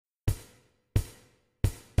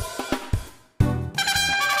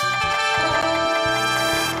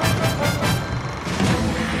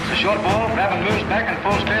Bradman moves back and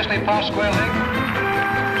falls fiercely past square leg.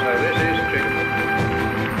 So this is cricket.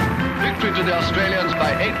 Victory to the Australians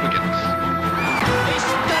by 8 wickets. He's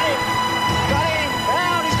got him! Got him!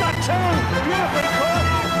 Down! He's got 2! Beautifully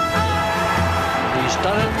caught! He's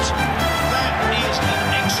done it. That is an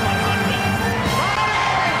excellent 100.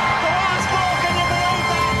 The last ball, can you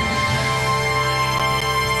believe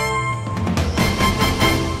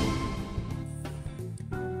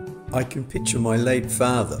that? I can picture my late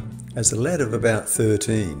father as a lad of about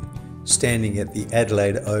 13, standing at the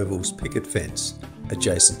Adelaide Oval's picket fence,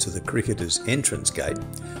 adjacent to the cricketers' entrance gate,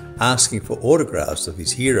 asking for autographs of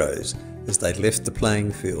his heroes as they left the playing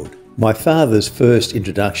field. My father's first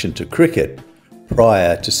introduction to cricket,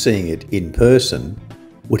 prior to seeing it in person,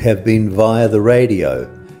 would have been via the radio,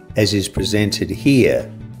 as is presented here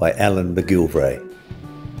by Alan McGilvray.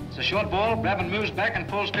 It's a short ball. Bradman moves back and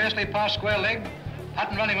falls fiercely past square leg.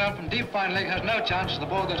 Hutton running well from deep fine leg has no chance. The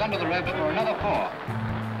ball goes under the ropes for another 4.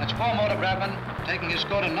 That's 4 more to Bradman, taking his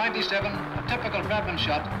score to 97. A typical Bradman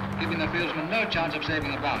shot, giving the fieldsman no chance of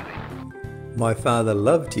saving a boundary. My father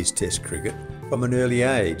loved his Test cricket from an early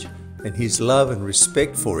age, and his love and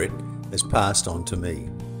respect for it has passed on to me.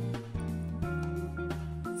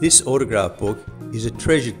 This autograph book is a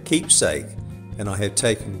treasured keepsake, and I have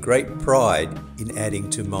taken great pride in adding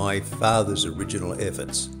to my father's original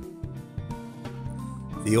efforts.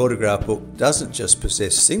 The autograph book doesn't just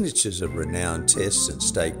possess signatures of renowned Tests and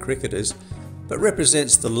state cricketers, but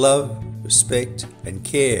represents the love, respect and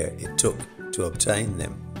care it took to obtain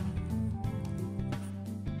them.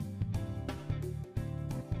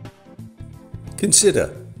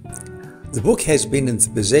 Consider, the book has been in the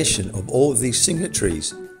possession of all of these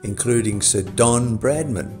signatories, including Sir Don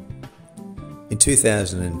Bradman. In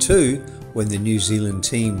 2002, when the New Zealand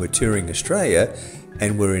team were touring Australia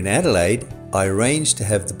and were in Adelaide, I arranged to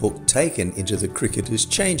have the book taken into the cricketers'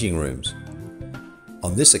 changing rooms.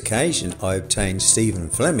 On this occasion, I obtained Stephen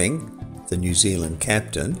Fleming, the New Zealand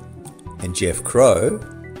captain, and Jeff Crow,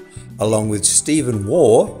 along with Stephen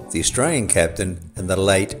Waugh, the Australian captain, and the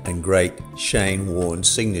late and great Shane Warne's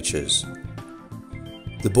signatures.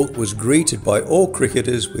 The book was greeted by all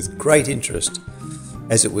cricketers with great interest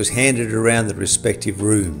as it was handed around the respective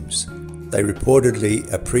rooms. They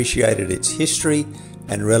reportedly appreciated its history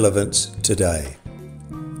and relevance today.